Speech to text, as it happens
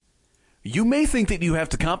You may think that you have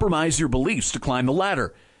to compromise your beliefs to climb the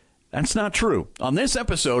ladder. That's not true. On this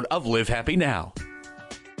episode of Live Happy Now.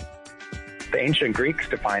 The ancient Greeks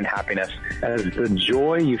defined happiness as the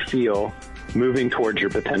joy you feel moving towards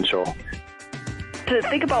your potential. To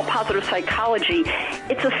think about positive psychology,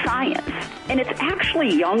 it's a science, and it's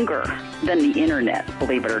actually younger than the internet,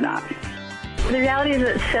 believe it or not. The reality is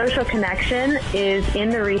that social connection is,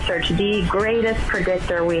 in the research, the greatest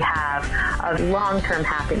predictor we have of long-term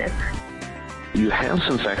happiness. You have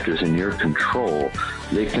some factors in your control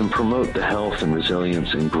that can promote the health and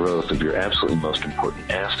resilience and growth of your absolutely most important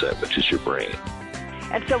asset, which is your brain.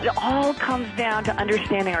 And so it all comes down to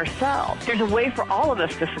understanding ourselves. There's a way for all of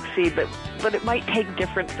us to succeed, but it might take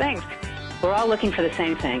different things. We're all looking for the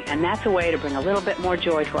same thing, and that's a way to bring a little bit more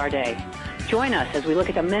joy to our day. Join us as we look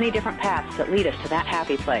at the many different paths that lead us to that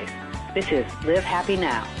happy place. This is Live Happy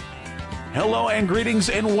Now. Hello and greetings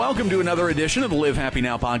and welcome to another edition of the Live Happy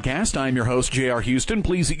Now podcast. I'm your host, J.R. Houston.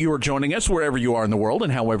 Pleased that you are joining us wherever you are in the world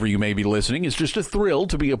and however you may be listening. It's just a thrill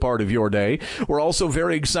to be a part of your day. We're also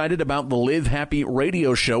very excited about the Live Happy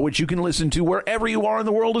radio show, which you can listen to wherever you are in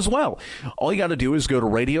the world as well. All you got to do is go to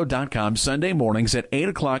radio.com Sunday mornings at 8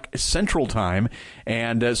 o'clock Central Time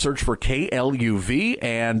and search for KLUV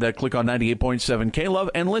and click on 98.7 KLove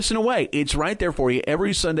and listen away. It's right there for you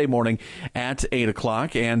every Sunday morning at 8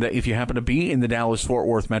 o'clock. And if you happen to be in the Dallas-Fort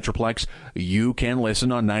Worth Metroplex, you can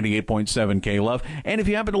listen on 98.7 KLove. And if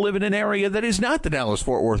you happen to live in an area that is not the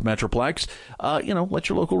Dallas-Fort Worth Metroplex, let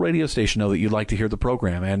your local radio station know that you'd like to hear the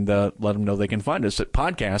program and let them know they can find us at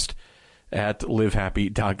podcast at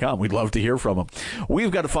livehappy.com. We'd love to hear from them.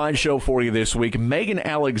 We've got a fine show for you this week. Megan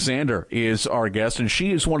Alexander is our guest, and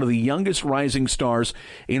she is one of the youngest rising stars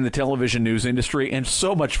in the television news industry, and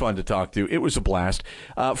so much fun to talk to. It was a blast.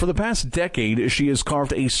 For the past decade, she has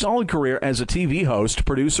carved a solid career as a TV host,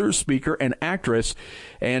 producer, speaker, and actress,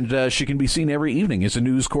 and she can be seen every evening as a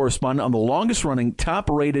news correspondent on the longest-running,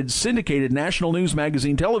 top-rated, syndicated national news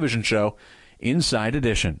magazine television show, Inside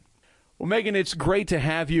Edition. Well, Megan, it's great to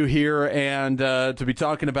have you here and to be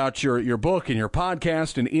talking about your book and your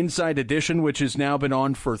podcast and Inside Edition, which has now been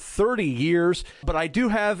on for 30 years. But I do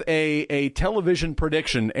have a television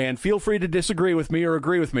prediction, and feel free to disagree with me or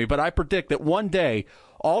agree with me, but I predict that one day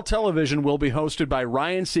all television will be hosted by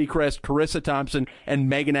Ryan Seacrest, Carissa Thompson, and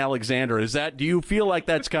Megan Alexander. Do you feel like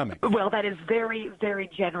that's coming? Well, that is very, very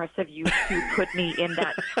generous of you to put me in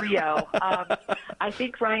that trio. I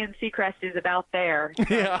think Ryan Seacrest is about there.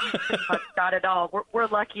 Yeah. Not at all. We're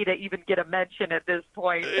lucky to even get a mention at this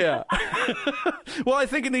point. Yeah. Well, I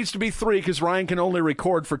think it needs to be 3 because Ryan can only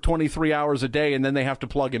record for 23 hours a day, and then they have to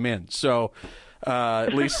plug him in. So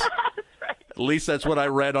at least... At least that's what I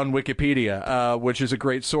read on Wikipedia, which is a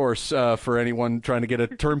great source for anyone trying to get a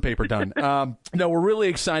term paper done. No, we're really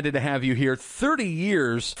excited to have you here. 30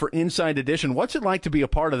 years for Inside Edition. What's it like to be a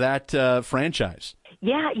part of that franchise?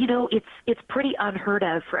 Yeah, it's pretty unheard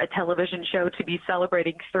of for a television show to be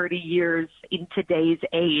celebrating 30 years in today's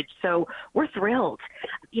age. So we're thrilled.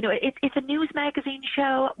 It's a news magazine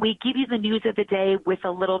show. We give you the news of the day with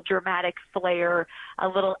a little dramatic flair, a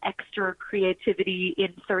little extra creativity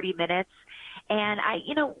in 30 minutes. And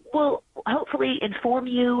we'll hopefully inform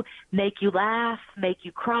you, make you laugh, make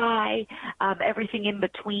you cry, everything in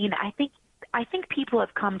between. I think people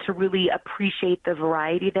have come to really appreciate the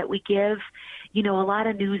variety that we give. A lot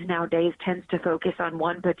of news nowadays tends to focus on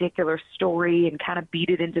one particular story and kind of beat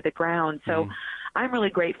it into the ground. So I'm really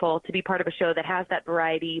grateful to be part of a show that has that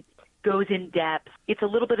variety, goes in depth. It's a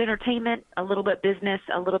little bit entertainment, a little bit business,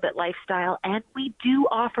 a little bit lifestyle, and we do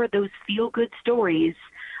offer those feel-good stories,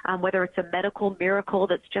 whether it's a medical miracle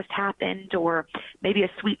that's just happened or maybe a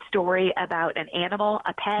sweet story about an animal,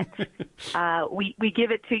 a pet. We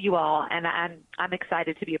give it to you all, and I'm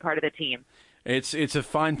excited to be a part of the team. It's a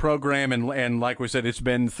fine program, and like we said, it's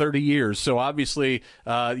been 30 years, so obviously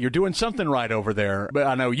you're doing something right over there. But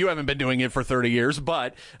I know you haven't been doing it for 30 years,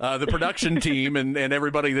 but the production team and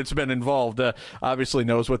everybody that's been involved obviously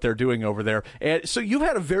knows what they're doing over there. And so you've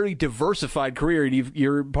had a very diversified career.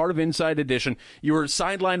 You're part of Inside Edition. You were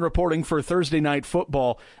sideline reporting for Thursday Night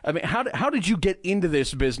Football. I mean, how did you get into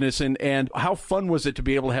this business, and how fun was it to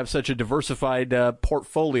be able to have such a diversified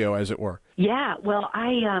portfolio, as it were? Yeah, well,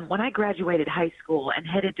 when I graduated high school and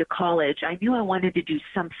headed to college, I knew I wanted to do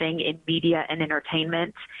something in media and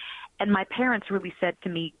entertainment. And my parents really said to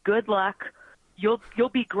me, good luck. You'll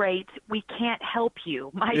be great. We can't help you.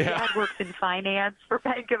 My dad works in finance for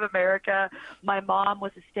Bank of America. My mom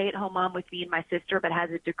was a stay-at-home mom with me and my sister, but has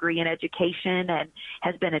a degree in education and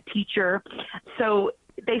has been a teacher. So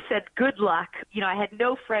they said, good luck. You know, I had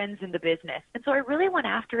no friends in the business. And so I really went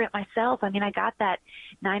after it myself. I mean, I got that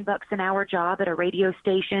 $9 an hour job at a radio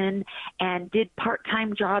station and did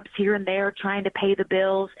part-time jobs here and there trying to pay the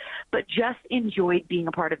bills, but just enjoyed being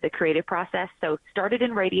a part of the creative process. So started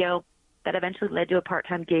in radio. That eventually led to a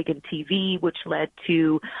part-time gig in TV, which led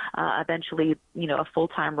to eventually, you know, a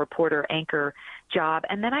full-time reporter anchor job.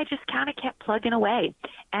 And then I just kind of kept plugging away.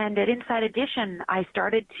 And at Inside Edition, I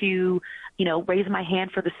started to, you know, raise my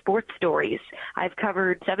hand for the sports stories. I've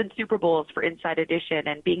covered 7 Super Bowls for Inside Edition,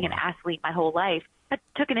 and being an athlete my whole life, I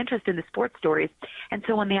took an interest in the sports stories. And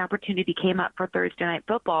so when the opportunity came up for Thursday Night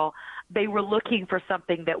Football, they were looking for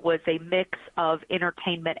something that was a mix of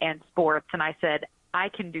entertainment and sports. And I said, I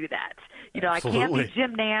can do that. You know, Absolutely. I can't be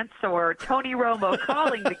Jim Nance or Tony Romo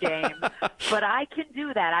calling the game, but I can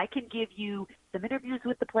do that. I can give you some interviews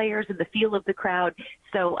with the players and the feel of the crowd.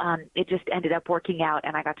 So it just ended up working out,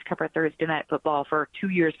 and I got to cover Thursday Night Football for 2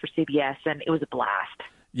 years for CBS, and it was a blast.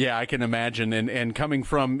 Yeah, I can imagine. And coming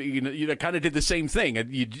from, you kind of did the same thing.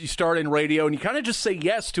 You start in radio and you kind of just say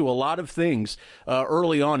yes to a lot of things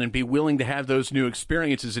early on and be willing to have those new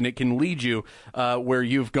experiences, and it can lead you where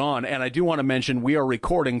you've gone. And I do want to mention we are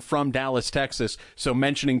recording from Dallas, Texas, so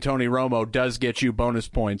mentioning Tony Romo does get you bonus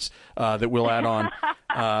points that we'll add on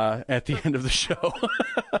at the end of the show.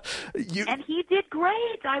 And he did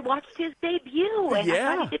great. I watched his debut, and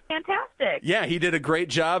I thought he did fantastic. Yeah, he did a great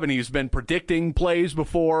job, and he's been predicting plays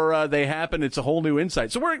before they happen. It's a whole new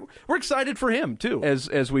insight. So we're excited for him too,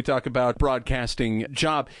 as we talk about broadcasting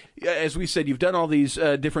job. As we said, you've done all these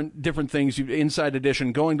different things. Inside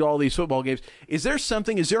Edition, going to all these football games. Is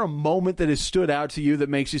there a moment that has stood out to you that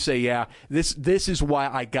makes you say, yeah, this is why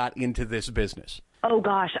I got into this business? Oh,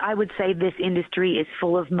 gosh, I would say this industry is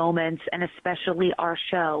full of moments, and especially our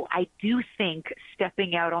show. I do think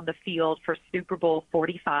stepping out on the field for Super Bowl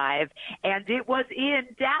 45, and it was in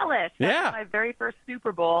Dallas. That was my very first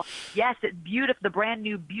Super Bowl. Yes, it's beautiful, the brand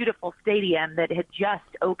new, beautiful stadium that had just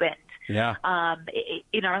opened. Yeah.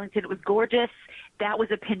 In Arlington, it was gorgeous. That was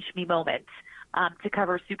a pinch me moment. To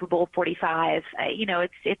cover Super Bowl 45. You know,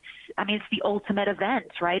 it's the ultimate event,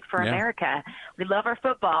 right, for America. We love our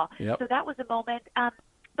football. Yep. So that was a moment.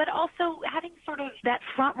 But also having sort of that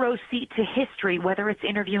front row seat to history, whether it's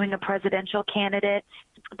interviewing a presidential candidate,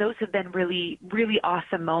 those have been really, really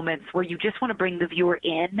awesome moments where you just want to bring the viewer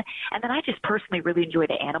in. And then I just personally really enjoy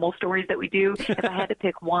the animal stories that we do. If I had to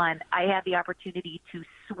pick one, I had the opportunity to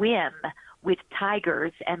swim with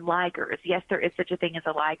tigers and ligers. Yes, there is such a thing as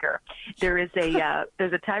a liger. There is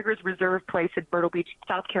there's a Tigers Reserve place in Myrtle Beach,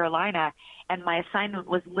 South Carolina, and my assignment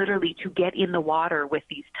was literally to get in the water with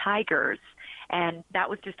these tigers. And that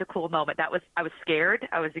was just a cool moment. I was scared.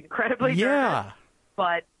 I was incredibly nervous.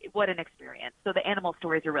 But what an experience. So the animal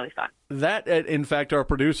stories are really fun. That, in fact, our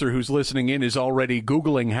producer who's listening in is already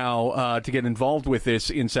Googling how to get involved with this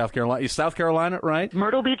in South Carolina. Is South Carolina, right?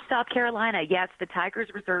 Myrtle Beach, South Carolina. Yes, the Tigers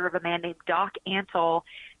Reserve, a man named Doc Antle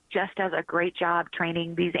just does a great job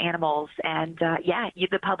training these animals. And,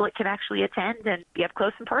 the public can actually attend and be up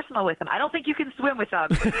close and personal with them. I don't think you can swim with them,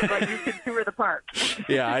 but you can tour the park.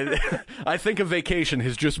 Yeah, I think a vacation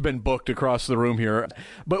has just been booked across the room here.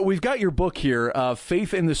 But we've got your book here,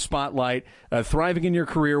 Faith in the Spotlight, Thriving in Your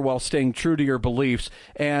Career While Staying True to Your Beliefs.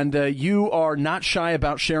 And you are not shy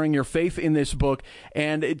about sharing your faith in this book.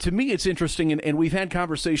 And to me, it's interesting, and we've had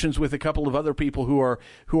conversations with a couple of other people who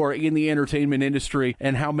are in the entertainment industry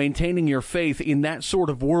and how maintaining your faith in that sort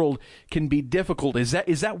of world can be difficult. Is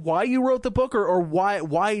that why you wrote the book, or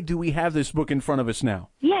why do we have this book in front of us now?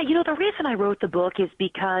 Yeah, the reason I wrote the book is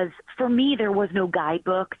because for me there was no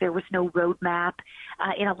guidebook, there was no roadmap.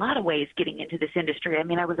 In a lot of ways, getting into this industry. I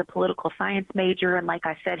mean, I was a political science major, and like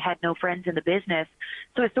I said, had no friends in the business,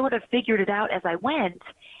 so I sort of figured it out as I went.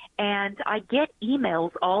 And I get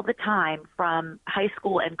emails all the time from high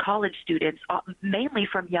school and college students, mainly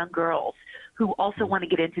from young girls who also want to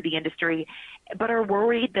get into the industry, but are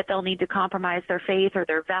worried that they'll need to compromise their faith or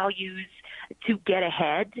their values to get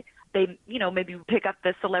ahead. They, maybe pick up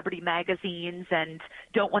the celebrity magazines and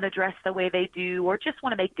don't want to dress the way they do, or just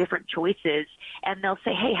want to make different choices. And they'll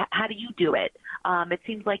say, hey, how do you do it? It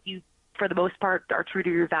seems like you, for the most part, are true to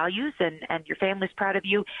your values and your family's proud of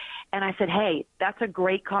you. And I said, hey, that's a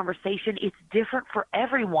great conversation. It's different for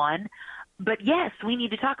everyone, but yes, we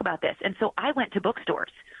need to talk about this. And so I went to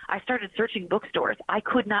bookstores. I started searching bookstores. I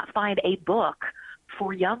could not find a book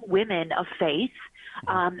for young women of faith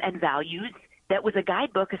and values that was a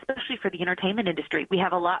guidebook, especially for the entertainment industry. We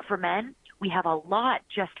have a lot for men. We have a lot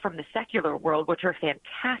just from the secular world, which are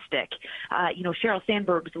fantastic. Sheryl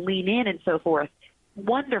Sandberg's Lean In and so forth.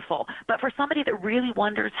 wonderful. But for somebody that really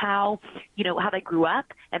wonders how they grew up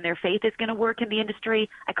and their faith is going to work in the industry,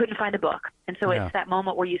 I couldn't find a book. And so It's that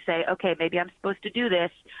moment where you say, okay, maybe I'm supposed to do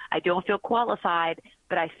this. I don't feel qualified,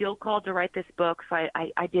 but I feel called to write this book. So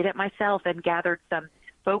I did it myself and gathered some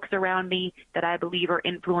folks around me that I believe are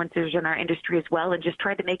influencers in our industry as well, and just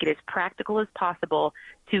tried to make it as practical as possible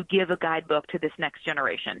to give a guidebook to this next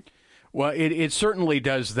generation. Well, it certainly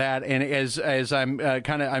does that, and as I'm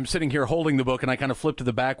I'm sitting here holding the book, and I kind of flipped to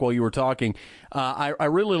the back while you were talking. I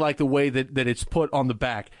really like the way that it's put on the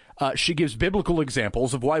back. She gives biblical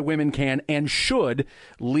examples of why women can and should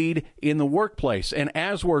lead in the workplace. And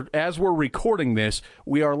as we're recording this,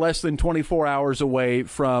 we are less than 24 hours away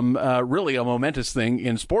from really a momentous thing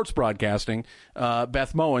in sports broadcasting.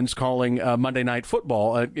 Beth Mowins calling Monday Night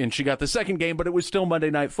Football, and she got the second game, but it was still Monday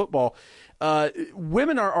Night Football.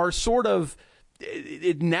 Women are sort of,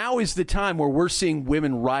 now is the time where we're seeing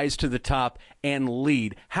women rise to the top and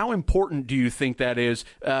lead. How important do you think that is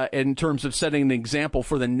in terms of setting an example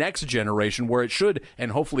for the next generation where it should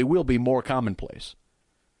and hopefully will be more commonplace?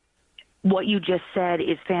 What you just said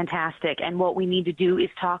is fantastic, and what we need to do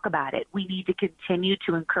is talk about it. We need to continue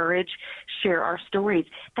to encourage, share our stories.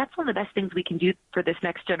 That's one of the best things we can do for this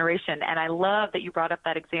next generation, and I love that you brought up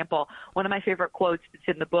that example. One of my favorite quotes that's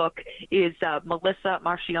in the book is Melissa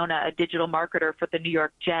Marchiona, a digital marketer for the New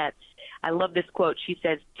York Jets. I love this quote. She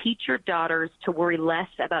says, "Teach your daughters to worry less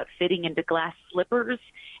about fitting into glass slippers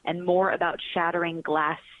and more about shattering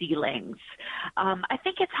glass ceilings." I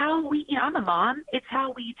think it's how we, I'm a mom. It's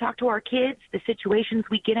how we talk to our kids, the situations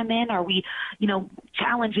we get them in. Are we,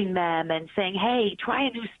 challenging them and saying, hey, try a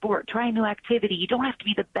new sport, try a new activity. You don't have to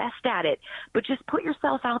be the best at it, but just put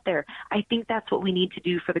yourself out there. I think that's what we need to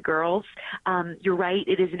do for the girls. You're right.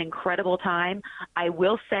 It is an incredible time. I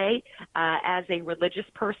will say, as a religious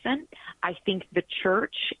person, I think the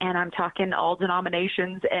church, and I'm talking all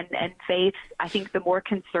denominations and faiths, I think the more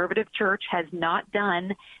conservative church has not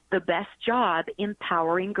done the best job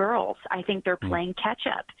empowering girls. I think they're playing catch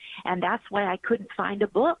up. And that's why I couldn't find a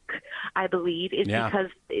book, I believe, is because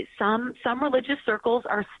some religious circles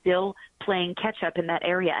are still playing catch up in that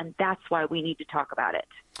area. And that's why we need to talk about it.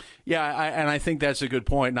 Yeah, and I think that's a good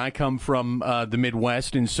point. And I come from the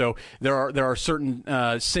Midwest, and so there are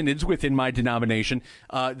certain synods within my denomination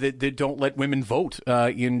that don't let women vote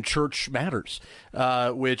in church matters,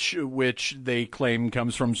 which they claim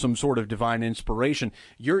comes from some sort of divine inspiration.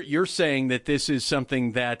 You're saying that this is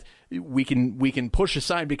something that we can push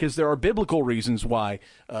aside because there are biblical reasons why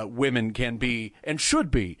women can be and should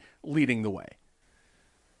be leading the way.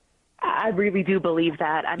 I really do believe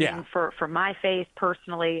that. I mean, for my faith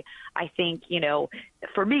personally, I think,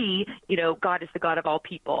 for me, God is the God of all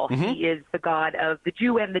people. Mm-hmm. He is the God of the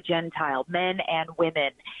Jew and the Gentile, men and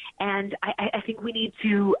women. And I think we need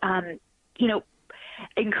to,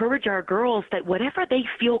 encourage our girls that whatever they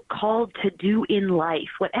feel called to do in life,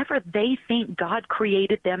 whatever they think God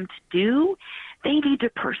created them to do, they need to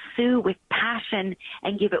pursue with passion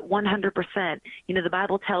and give it 100%. The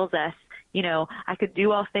Bible tells us, I could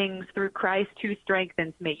do all things through Christ who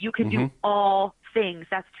strengthens me. You can do all things.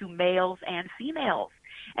 That's to males and females.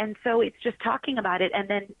 And so it's just talking about it and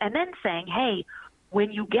then saying, hey,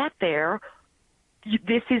 when you get there,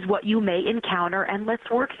 this is what you may encounter, and let's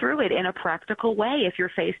work through it in a practical way. If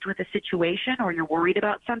you're faced with a situation or you're worried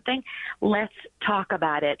about something, let's talk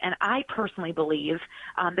about it. And I personally believe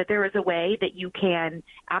that there is a way that you can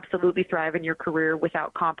absolutely thrive in your career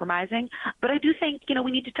without compromising. But I do think,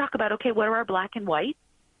 we need to talk about, okay, what are our black and white?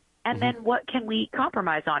 And then what can we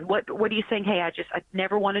compromise on? What are you saying? Hey, I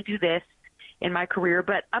never want to do this in my career,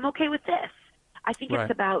 but I'm okay with this. I think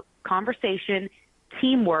it's about conversation,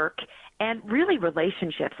 teamwork, and really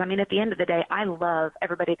relationships. I mean, at the end of the day, I love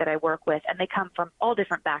everybody that I work with, and they come from all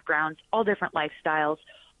different backgrounds, all different lifestyles,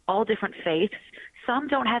 all different faiths. Some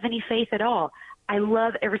don't have any faith at all. I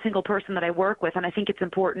love every single person that I work with, and I think it's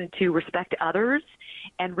important to respect others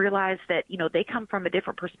and realize that, they come from a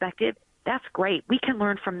different perspective. That's great. We can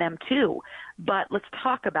learn from them too, but let's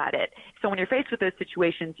talk about it. So when you're faced with those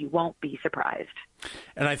situations, you won't be surprised.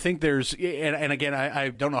 And I think there's, and again, I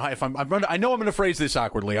don't know how, I know I'm going to phrase this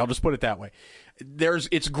awkwardly. I'll just put it that way.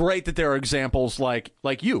 It's great that there are examples like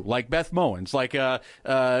you, like Beth Mowins, like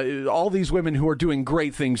all these women who are doing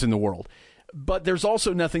great things in the world. But there's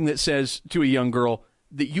also nothing that says to a young girl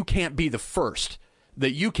that you can't be the first,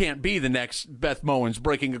 that you can't be the next Beth Mowins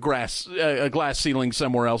breaking a glass ceiling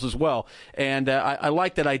somewhere else as well. And I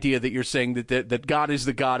like that idea that you're saying that God is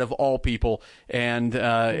the God of all people, and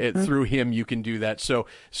through him you can do that. So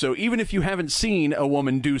even if you haven't seen a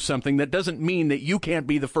woman do something, that doesn't mean that you can't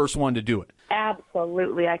be the first one to do it.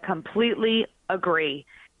 Absolutely. I completely agree.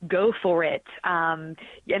 go for it. And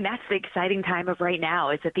that's the exciting time of right now,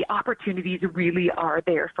 is that the opportunities really are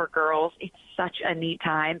there for girls. It's such a neat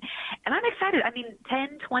time. And I'm excited. I mean,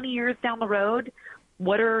 10, 20 years down the road,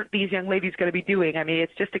 what are these young ladies going to be doing? I mean,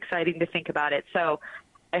 it's just exciting to think about it. So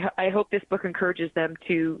I hope this book encourages them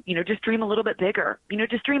to, just dream a little bit bigger.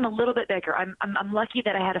 Just dream a little bit bigger. I'm lucky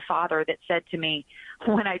that I had a father that said to me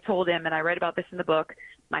when I told him, and I read about this in the book,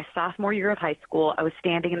 my sophomore year of high school, I was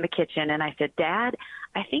standing in the kitchen and I said, Dad,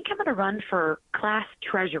 I think I'm going to run for class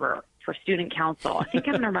treasurer for student council. I think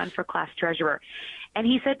I'm going to run for class treasurer. And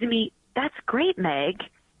he said to me, that's great, Meg,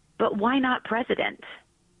 but why not president?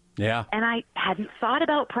 Yeah. And I hadn't thought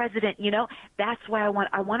about president. That's why I want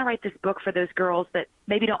to write this book for those girls that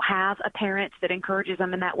maybe don't have a parent that encourages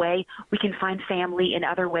them in that way. We can find family in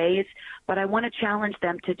other ways, but I want to challenge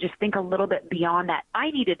them to just think a little bit beyond that.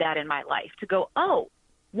 I needed that in my life to go, oh,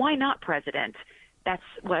 why not president? That's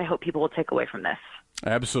what I hope people will take away from this.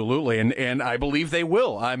 Absolutely, and I believe they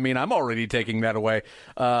will. I mean, I'm already taking that away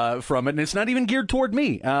from it, and it's not even geared toward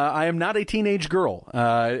me. I am not a teenage girl,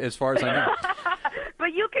 as far as I know.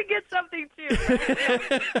 But you can get something too.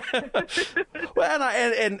 Well,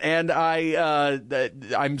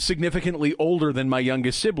 I'm significantly older than my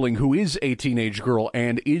youngest sibling, who is a teenage girl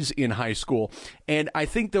and is in high school. And I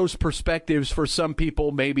think those perspectives for some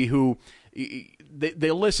people, maybe who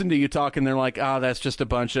they listen to you talk and they're like, "Oh, that's just a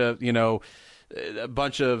bunch of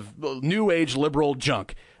new age liberal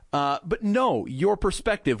junk." But no, your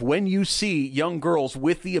perspective, when you see young girls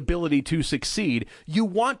with the ability to succeed, you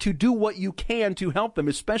want to do what you can to help them,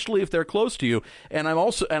 especially if they're close to you. And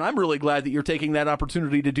I'm really glad that you're taking that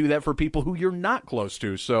opportunity to do that for people who you're not close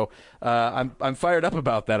to. So, I'm fired up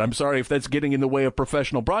about that. I'm sorry if that's getting in the way of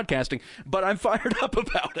professional broadcasting, but I'm fired up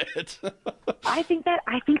about it. I think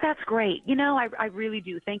that's great. I really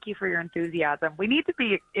do. Thank you for your enthusiasm. We need to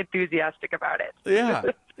be enthusiastic about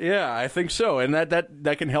it. Yeah, I think so. And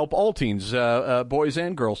that can help all teens, boys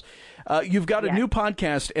and girls. You've got a new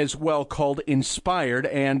podcast as well called Inspired.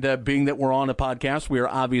 And being that we're on a podcast, we are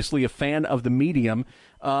obviously a fan of the medium.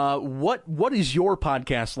 What is your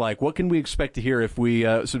podcast like? What can we expect to hear if we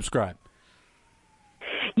subscribe?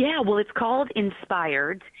 Yeah, well, it's called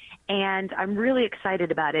Inspired. And I'm really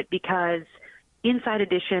excited about it because Inside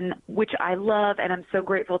Edition, which I love, and I'm so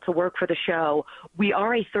grateful to work for the show, we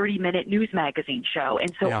are a 30-minute news magazine show.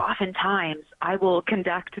 And so oftentimes I will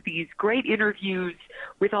conduct these great interviews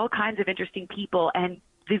with all kinds of interesting people, and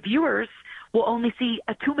the viewers will only see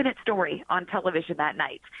a 2-minute story on television that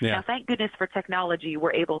night. Yeah. Now, thank goodness for technology,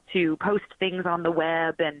 we're able to post things on the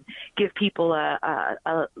web and give people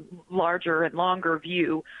a larger and longer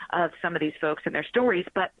view of some of these folks and their stories.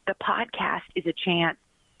 But the podcast is a chance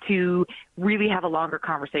to really have a longer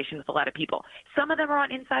conversation with a lot of people. Some of them are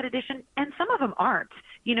on Inside Edition, and some of them aren't.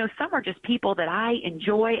 Some are just people that I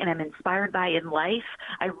enjoy and am inspired by in life.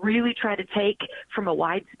 I really try to take from a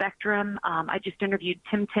wide spectrum. I just interviewed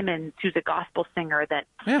Tim Timmons, who's a gospel singer that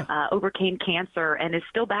overcame cancer and is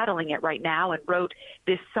still battling it right now, and wrote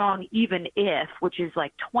this song, Even If, which is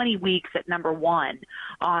like 20 weeks at #1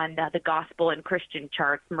 on the gospel and Christian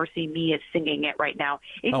charts. Mercy Me is singing it right now.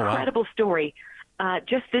 Incredible story.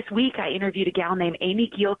 Just this week, I interviewed a gal named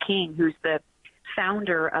Amy Giel King, who's the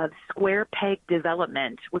founder of Square Peg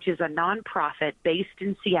Development, which is a nonprofit based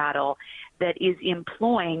in Seattle that is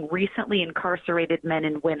employing recently incarcerated men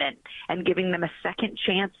and women and giving them a second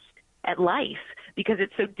chance at life, because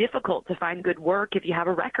it's so difficult to find good work if you have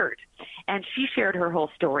a record. And she shared her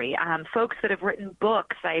whole story. Folks that have written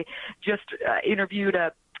books. I just interviewed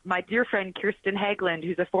my dear friend Kirsten Haglund,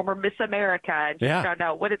 who's a former Miss America, and she found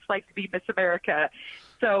out what it's like to be Miss America.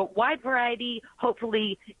 So wide variety,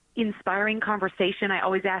 hopefully inspiring conversation. I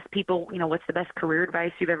always ask people, what's the best career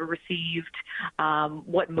advice you've ever received?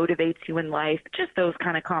 What motivates you in life? Just those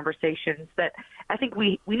kind of conversations that I think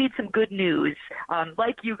we need some good news.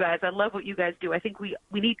 Like you guys, I love what you guys do. I think we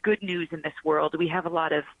need good news in this world. We have a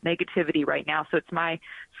lot of negativity right now, so it's my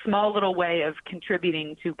small little way of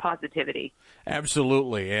contributing to positivity.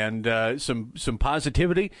 Absolutely, and some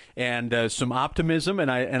positivity and some optimism,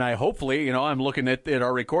 and I hopefully, I'm looking at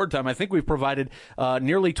our record time. I think we've provided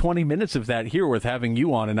nearly 20 minutes of that here with having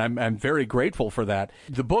you on, and I'm very grateful for that.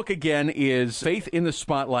 The book again is Faith in the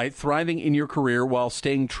Spotlight: Thriving in Your Career While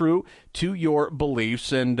Staying True to Your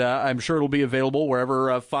Beliefs, and I'm sure it'll be available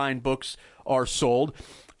wherever fine books are sold.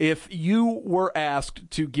 If you were asked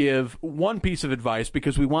to give one piece of advice,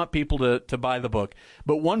 because we want people to buy the book,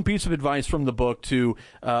 but one piece of advice from the book to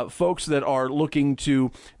folks that are looking to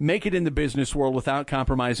make it in the business world without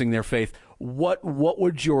compromising their faith, what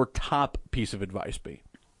would your top piece of advice be?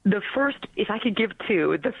 The first, if I could give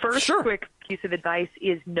two, the first quick piece of advice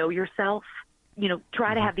is know yourself.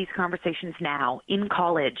 try to have these conversations now in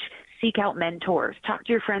college. Seek out mentors. Talk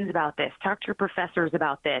to your friends about this. Talk to your professors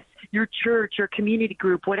about this. Your church, your community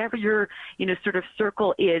group, whatever your, sort of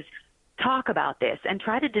circle is, talk about this and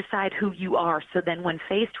try to decide who you are. So then when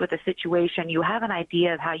faced with a situation, you have an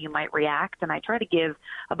idea of how you might react. And I try to give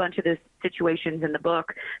a bunch of those situations in the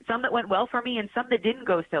book, some that went well for me and some that didn't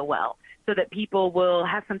go so well, so that people will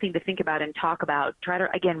have something to think about and talk about. Try to,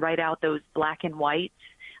 again, write out those black and whites.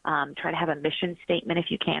 Try to have a mission statement if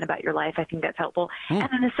you can about your life. I think that's helpful. And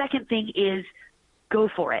then the second thing is go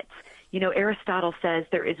for it. Aristotle says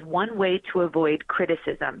there is one way to avoid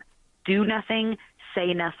criticism. Do nothing,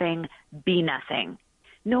 say nothing, be nothing.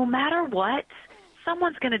 No matter what,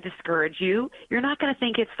 someone's going to discourage you. You're not going to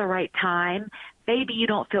think it's the right time. Maybe you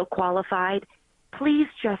don't feel qualified. Please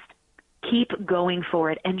just keep going for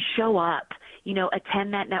it and show up.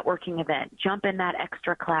 Attend that networking event, jump in that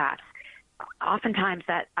extra class. Oftentimes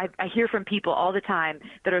that I hear from people all the time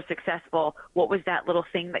that are successful, what was that little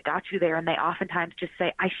thing that got you there? And they oftentimes just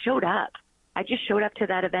say, I showed up. I just showed up to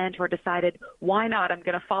that event or decided, why not? I'm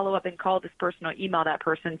going to follow up and call this person or email that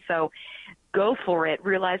person. So go for it.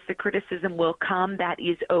 Realize the criticism will come. That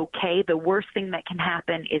is okay. The worst thing that can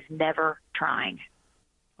happen is never trying.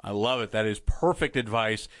 I love it. That is perfect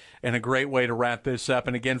advice and a great way to wrap this up.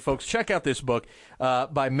 And again, folks, check out this book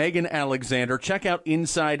by Megan Alexander. Check out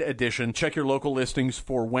Inside Edition. Check your local listings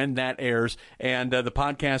for when that airs. And the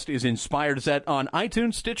podcast is Inspired. Is that on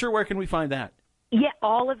iTunes, Stitcher? Where can we find that? Yeah,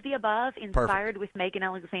 all of the above. Inspired Perfect. With Megan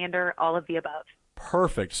Alexander, all of the above.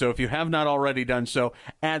 Perfect. So if you have not already done so,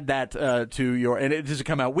 add that to your, and does it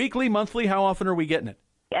come out weekly, monthly? How often are we getting it?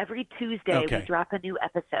 Every Tuesday we drop a new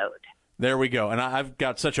episode. There we go. And I've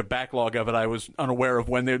got such a backlog of it, I was unaware of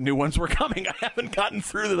when the new ones were coming. I haven't gotten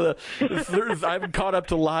through I haven't caught up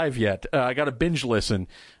to live yet. I got to binge listen.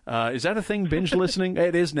 Is that a thing, binge listening?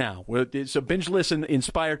 It is now. So binge listen,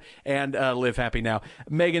 Inspired, and Live Happy Now.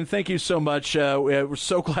 Megan, thank you so much. We're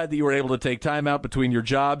so glad that you were able to take time out between your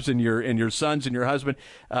jobs and your sons and your husband.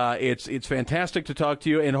 It's fantastic to talk to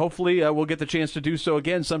you, and hopefully we'll get the chance to do so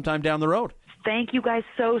again sometime down the road. Thank you guys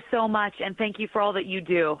so much, and thank you for all that you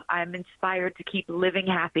do. I'm inspired to keep living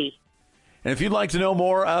happy. And if you'd like to know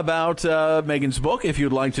more about Megan's book, if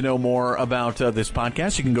you'd like to know more about this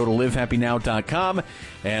podcast, you can go to livehappynow.com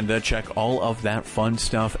and check all of that fun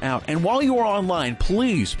stuff out. And while you are online,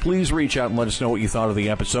 please reach out and let us know what you thought of the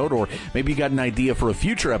episode, or maybe you got an idea for a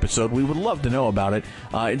future episode. We would love to know about it.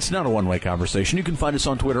 It's not a one-way conversation. You can find us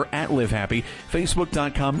on Twitter at LiveHappy,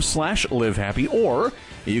 Facebook.com/LiveHappy, or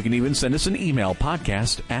you can even send us an email,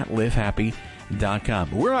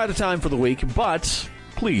 podcast@livehappy.com. We're out of time for the week, but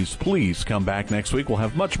please come back next week. We'll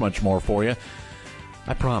have much more for you.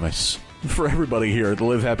 I promise. For everybody here at the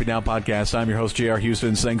Live Happy Now podcast, I'm your host, J.R.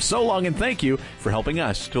 Houston, saying so long and thank you for helping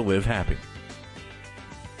us to live happy.